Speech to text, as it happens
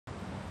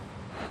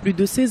Plus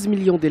de 16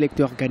 millions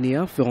d'électeurs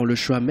ghanéens feront le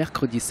choix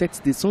mercredi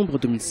 7 décembre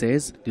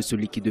 2016 de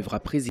celui qui devra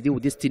présider aux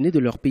destinées de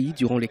leur pays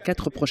durant les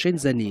 4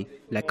 prochaines années.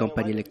 La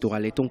campagne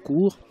électorale est en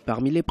cours.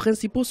 Parmi les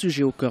principaux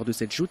sujets au cœur de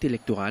cette joute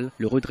électorale,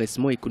 le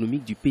redressement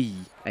économique du pays.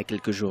 À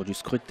quelques jours du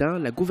scrutin,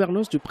 la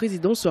gouvernance du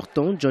président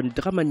sortant, John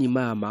Dramani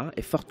Mahama,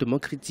 est fortement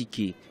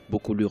critiquée.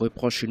 Beaucoup lui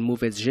reprochent une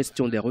mauvaise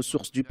gestion des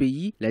ressources du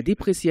pays, la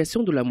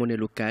dépréciation de la monnaie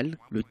locale,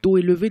 le taux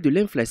élevé de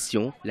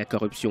l'inflation, la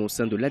corruption au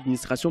sein de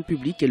l'administration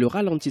publique et le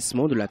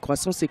ralentissement de la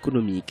croissance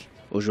économique.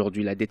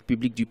 Aujourd'hui, la dette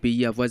publique du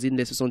pays avoisine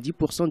les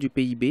 70% du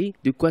PIB,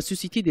 de quoi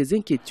susciter des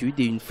inquiétudes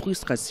et une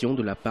frustration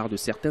de la part de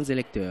certains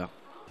électeurs.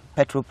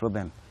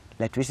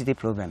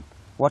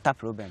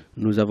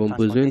 Nous avons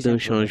besoin d'un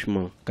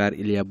changement car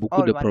il y a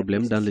beaucoup de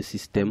problèmes dans le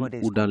système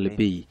ou dans le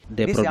pays.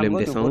 Des problèmes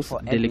d'essence,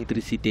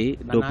 d'électricité,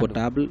 d'eau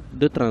potable,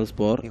 de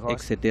transport,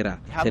 etc.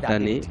 Cette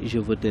année, je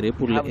voterai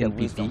pour le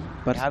NPP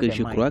parce que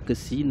je crois que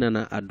si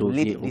Nana Addo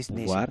vient au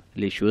pouvoir,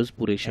 les choses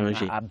pourraient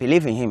changer.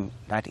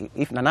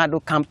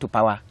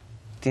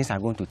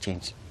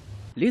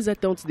 Les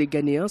attentes des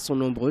Ghanéens sont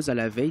nombreuses à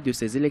la veille de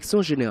ces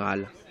élections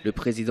générales. Le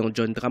président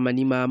John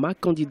Dramani Mahama,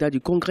 candidat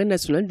du Congrès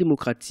national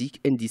démocratique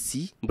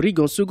NDC,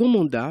 brigue un second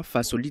mandat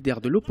face au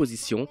leader de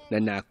l'opposition,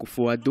 Nana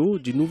Akufo-Addo,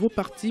 du nouveau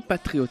parti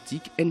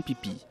patriotique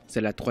NPP.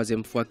 C'est la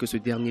troisième fois que ce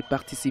dernier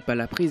participe à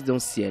la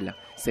présidentielle.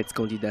 7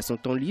 candidats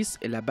sont en lice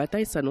et la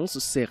bataille s'annonce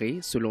serrée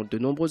selon de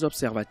nombreux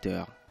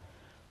observateurs.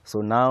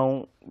 Nous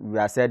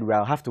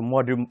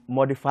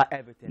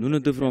ne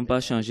devrons pas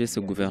changer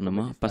ce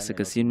gouvernement parce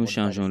que si nous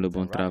changeons le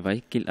bon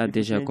travail qu'il a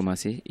déjà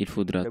commencé, il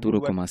faudra tout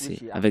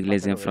recommencer. Avec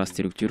les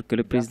infrastructures que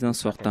le président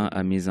sortant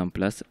a mises en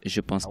place,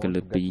 je pense que le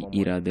pays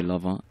ira de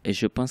l'avant et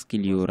je pense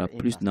qu'il y aura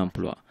plus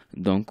d'emplois,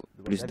 donc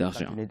plus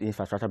d'argent.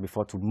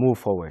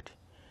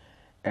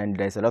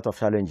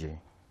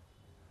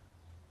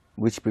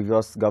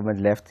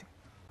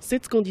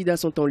 7 candidats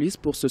sont en lice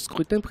pour ce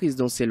scrutin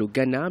présidentiel au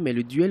Ghana, mais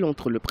le duel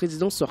entre le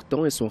président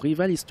sortant et son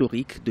rival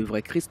historique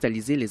devrait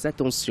cristalliser les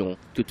attentions.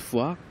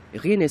 Toutefois,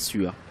 rien n'est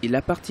sûr. Il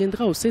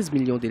appartiendra aux 16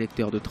 millions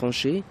d'électeurs de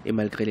tranchées et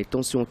malgré les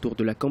tensions autour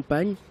de la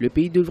campagne, le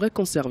pays devrait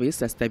conserver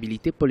sa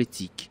stabilité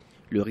politique.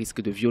 Le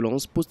risque de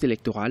violence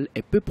post-électorale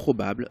est peu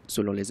probable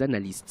selon les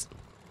analystes.